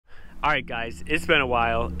Alright guys, it's been a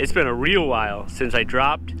while. It's been a real while since I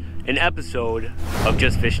dropped an episode of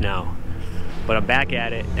Just Fish Now. But I'm back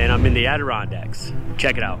at it and I'm in the Adirondacks.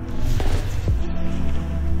 Check it out.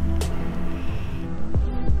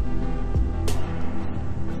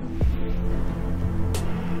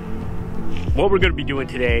 What we're gonna be doing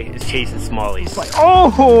today is chasing smallies.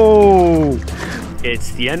 Oh!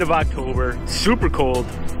 It's the end of October, super cold.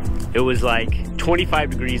 It was like 25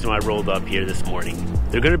 degrees when I rolled up here this morning.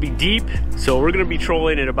 They're gonna be deep, so we're gonna be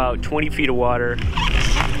trolling in about 20 feet of water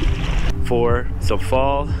for some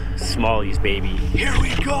fall smallies, baby. Here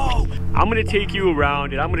we go! I'm gonna take you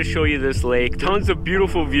around and I'm gonna show you this lake. Tons of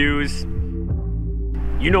beautiful views.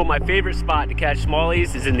 You know my favorite spot to catch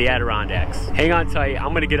smallies is in the Adirondacks. Hang on tight,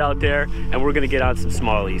 I'm gonna get out there and we're gonna get on some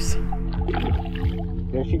smallies.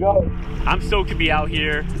 There she goes. I'm stoked to be out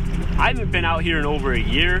here. I haven't been out here in over a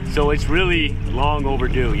year, so it's really long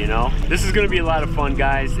overdue, you know? This is gonna be a lot of fun,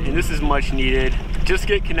 guys, and this is much needed. Just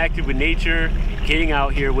get connected with nature. Getting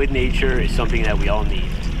out here with nature is something that we all need.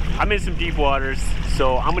 I'm in some deep waters,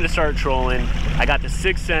 so I'm gonna start trolling. I got the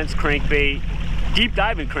 6 Sense crankbait, deep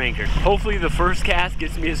diving cranker. Hopefully the first cast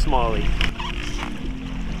gets me a smallie.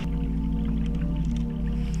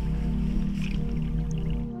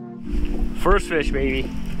 First fish, baby.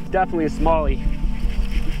 Definitely a smallie.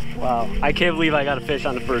 Wow, I can't believe I got a fish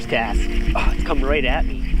on the first cast. Oh, it's coming right at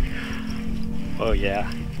me. Oh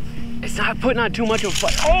yeah. It's not putting on too much of a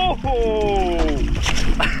fight. Oh!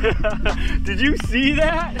 Did you see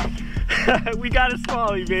that? We got a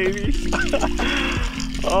smallie, baby.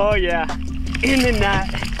 Oh yeah, in the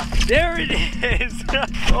net. There it is.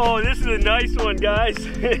 Oh, this is a nice one, guys.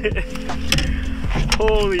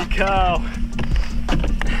 Holy cow.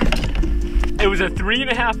 It was a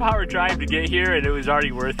 3.5 hour drive to get here and it was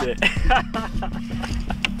already worth it.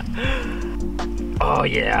 Oh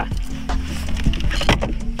yeah.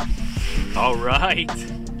 All right.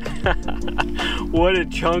 What a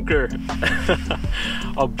chunker.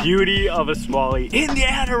 A beauty of a smallie in the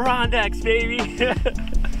Adirondacks, baby.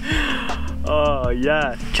 Oh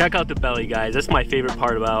yeah. Check out the belly, guys. That's my favorite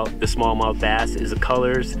part about the smallmouth bass is the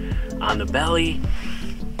colors on the belly.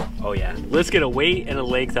 Oh yeah. Let's get a weight and a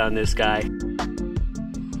length on this guy.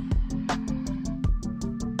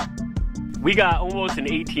 We got almost an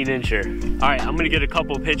 18-incher. All right, I'm gonna get a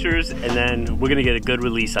couple pictures and then we're gonna get a good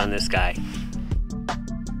release on this guy.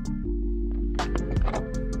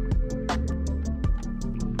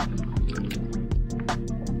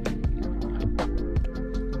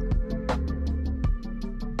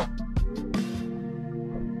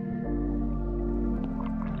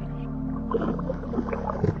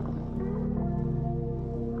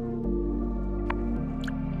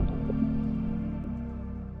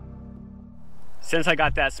 Since I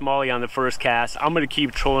got that smallie on the first cast, I'm gonna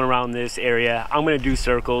keep trolling around this area. I'm gonna do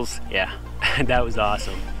circles. Yeah, that was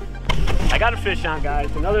awesome. I got a fish on,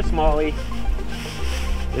 guys, another smallie.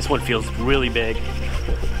 This one feels really big.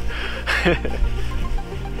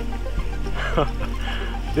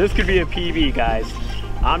 This could be a PB, guys.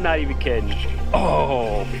 I'm not even kidding.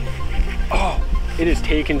 Oh, it is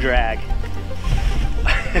take and drag.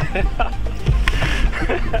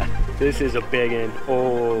 This is a big one.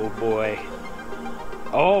 Oh boy.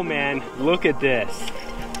 Oh man, look at this.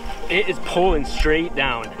 It is pulling straight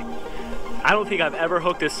down. I don't think I've ever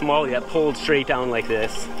hooked a smallie that pulled straight down like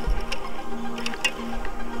this.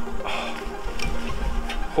 Oh,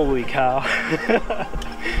 holy cow.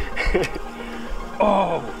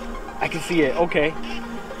 Oh, I can see it, okay.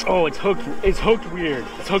 Oh, it's hooked weird.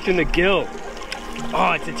 It's hooked in the gill.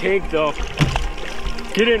 Oh, it's a tank though.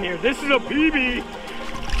 Get in here, this is a PB.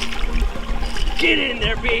 Get in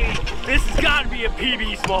there, baby. This has got to be a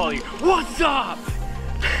PB smallie. What's up?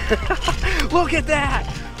 Look at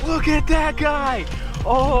that. Look at that guy.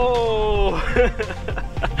 Oh.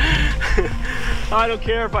 I don't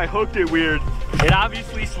care if I hooked it weird. It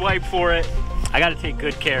obviously swiped for it. I got to take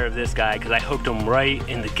good care of this guy because I hooked him right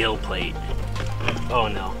in the gill plate. Oh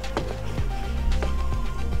no.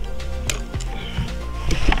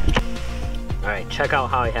 All right, check out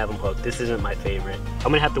how I have him hooked. This isn't my favorite.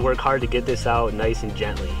 I'm gonna have to work hard to get this out nice and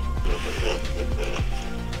gently.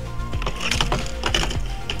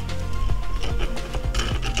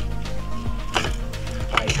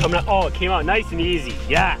 All right, coming out. Oh, it came out nice and easy.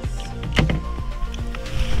 Yes.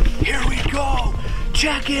 Here we go.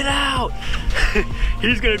 Check it out.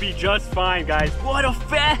 He's gonna be just fine, guys. What a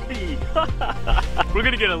fatty. We're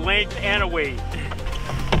gonna get a length and a weight.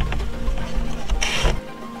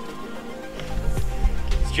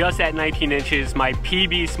 Just at 19 inches. My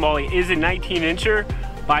PB smallie is a 19-incher,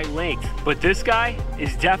 by length, but this guy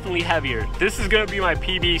is definitely heavier. This is gonna be my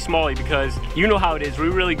PB smallie because you know how it is. We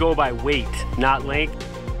really go by weight, not length.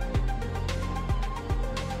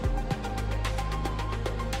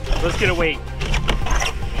 Let's get a weight.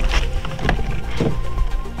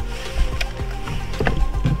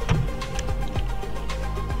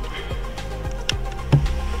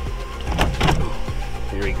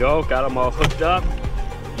 Here we go, got them all hooked up.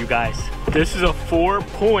 You guys, this is a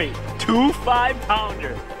 4.25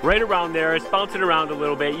 pounder. Right around there, it's bouncing around a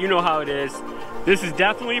little bit. You know how it is. This is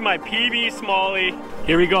definitely my PB smallie.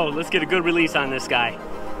 Here we go, let's get a good release on this guy.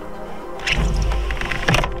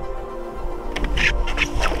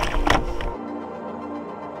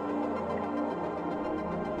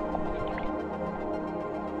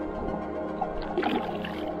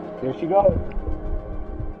 There she goes.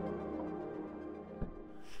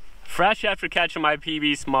 Fresh after catching my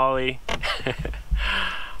PB smallie.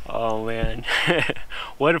 Oh man,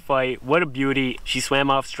 what a fight, what a beauty. She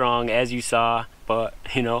swam off strong as you saw, but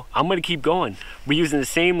you know, I'm gonna keep going. We're using the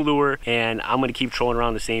same lure and I'm gonna keep trolling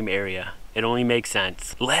around the same area. It only makes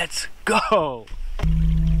sense. Let's go.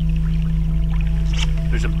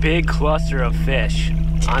 There's a big cluster of fish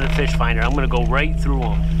on the fish finder. I'm gonna go right through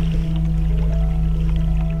them.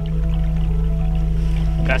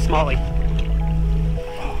 Got a smallie.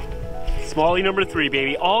 Smallie number 3,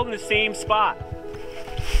 baby. All in the same spot.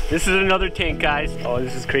 This is another tank, guys. Oh,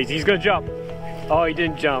 this is crazy. He's gonna jump. Oh, he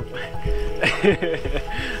didn't jump. All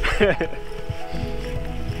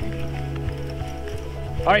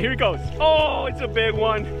right, here he goes. Oh, it's a big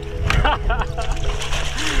one.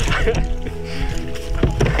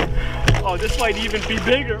 Oh, this might even be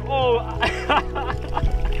bigger. Oh.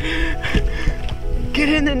 Get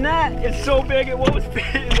in the net. It's so big it won't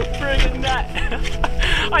fit in the friggin' net.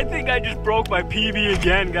 I think I just broke my PB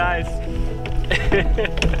again, guys.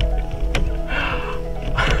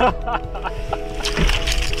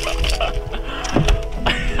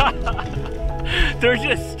 They're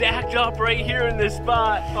just stacked up right here in this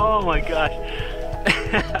spot. Oh my gosh.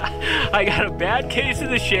 I got a bad case of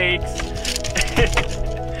the shakes.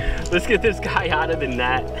 Let's get this guy out of the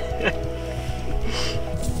net.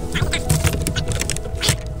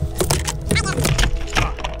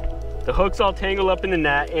 The hook's all tangled up in the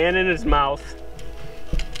net and in his mouth.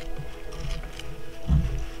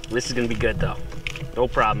 This is gonna be good though. No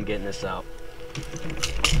problem getting this out.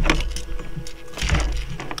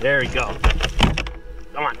 There we go.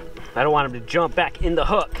 Come on. I don't want him to jump back in the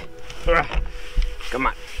hook. Come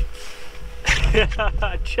on.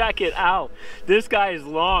 Check it out. This guy is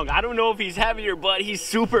long. I don't know if he's heavier, but he's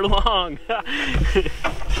super long.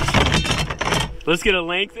 Let's get a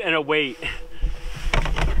length and a weight.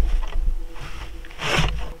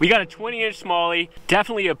 We got a 20-inch smallie,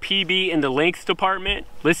 definitely a PB in the length department.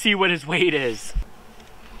 Let's see what his weight is.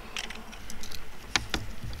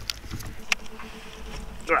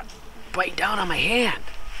 Bite down on my hand.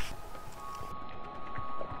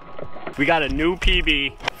 We got a new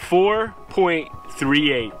PB,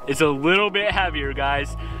 4.38. It's a little bit heavier,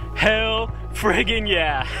 guys. Hell friggin'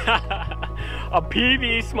 yeah. A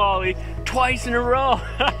PB smallie twice in a row.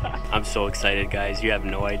 I'm so excited, guys. You have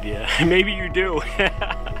no idea. Maybe you do.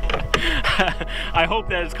 I hope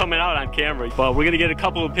that it's coming out on camera. But we're gonna get a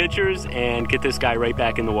couple of pictures and get this guy right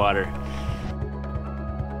back in the water.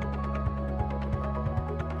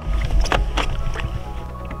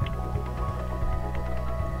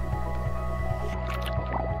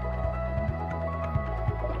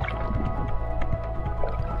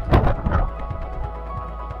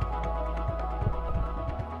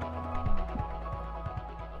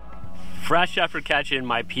 Fresh after catching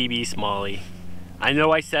my PB smallie. I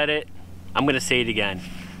know I said it, I'm gonna say it again.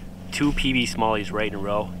 2 PB smallies right in a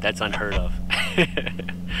row, that's unheard of.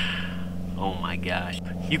 Oh my gosh.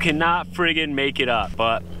 You cannot friggin' make it up,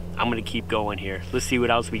 but I'm gonna keep going here. Let's see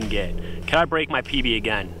what else we can get. Can I break my PB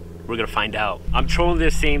again? We're gonna find out. I'm trolling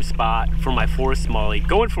this same spot for my 4th smallie.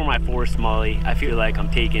 Going for my 4th smallie, I feel like I'm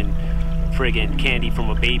taking friggin' candy from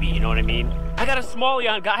a baby, you know what I mean? I got a smallie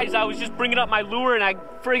on, guys. I was just bringing up my lure and I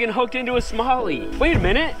friggin' hooked into a smallie. Wait a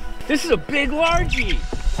minute. This is a big largie.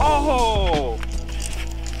 Oh.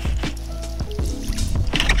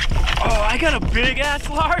 Oh, I got a big ass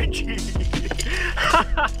largie.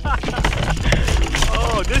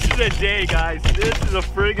 Oh, this is a day, guys. This is a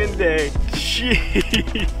friggin' day. Jeez.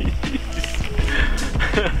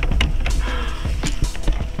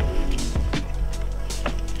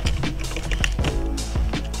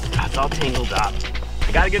 It's all tangled up.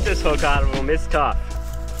 I gotta get this hook out of him. It's tough.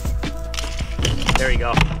 There you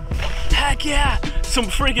go. Heck yeah! Some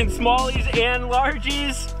friggin' smallies and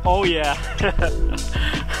largies. Oh yeah.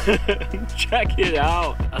 Check it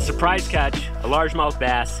out. A surprise catch, a largemouth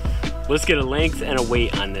bass. Let's get a length and a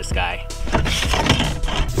weight on this guy.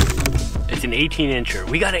 It's an 18-incher.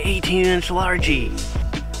 We got an 18-inch largie.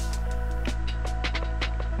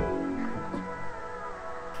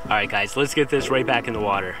 All right, guys, let's get this right back in the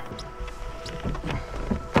water.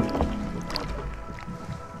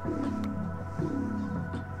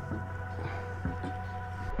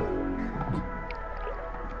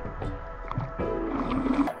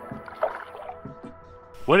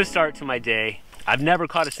 What a start to my day. I've never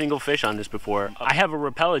caught a single fish on this before. I have a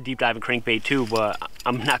Rapella deep diving crankbait too, but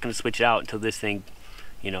I'm not gonna switch it out until this thing,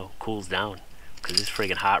 you know, cools down, because it's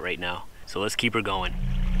friggin' hot right now. So let's keep her going.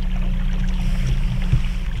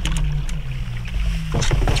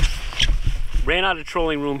 Ran out of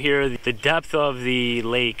trolling room here. The depth of the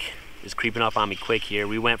lake is creeping up on me quick here.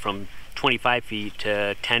 We went from 25 feet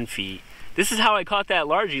to 10 feet. This is how I caught that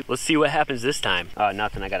largie. Let's see what happens this time.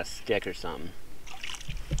 Nothing, I got a stick or something.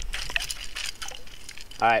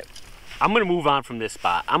 All right, I'm gonna move on from this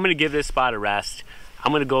spot. I'm gonna give this spot a rest.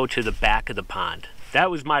 I'm gonna go to the back of the pond.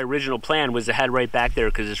 That was my original plan, was to head right back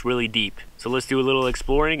there because it's really deep. So let's do a little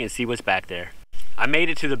exploring and see what's back there. I made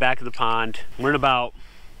it to the back of the pond. We're in about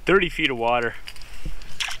 30 feet of water.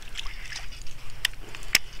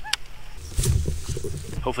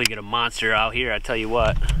 Hopefully get a monster out here, I tell you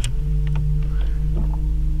what.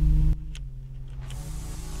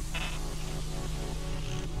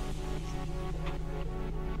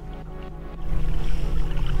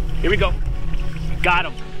 Here we go. Got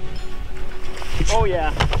him. Oh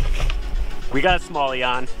yeah. We got a smallie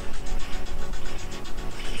on.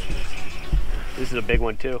 This is a big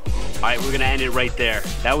one too. All right, we're gonna end it right there.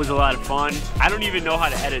 That was a lot of fun. I don't even know how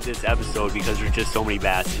to edit this episode because there's just so many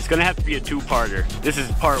bass. It's gonna have to be a two-parter. This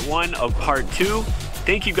is part 1 of part 2.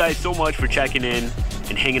 Thank you guys so much for checking in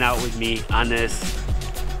and hanging out with me on this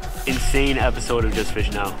insane episode of Just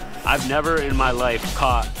Fish Now. I've never in my life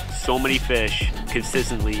caught so many fish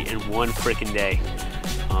consistently in one freaking day.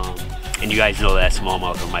 And you guys know that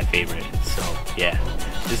smallmouth are my favorite. So yeah,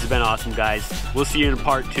 this has been awesome, guys. We'll see you in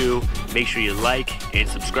part 2. Make sure you like and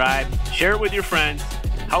subscribe. Share it with your friends.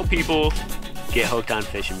 Help people get hooked on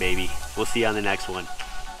fishing, baby. We'll see you on the next one.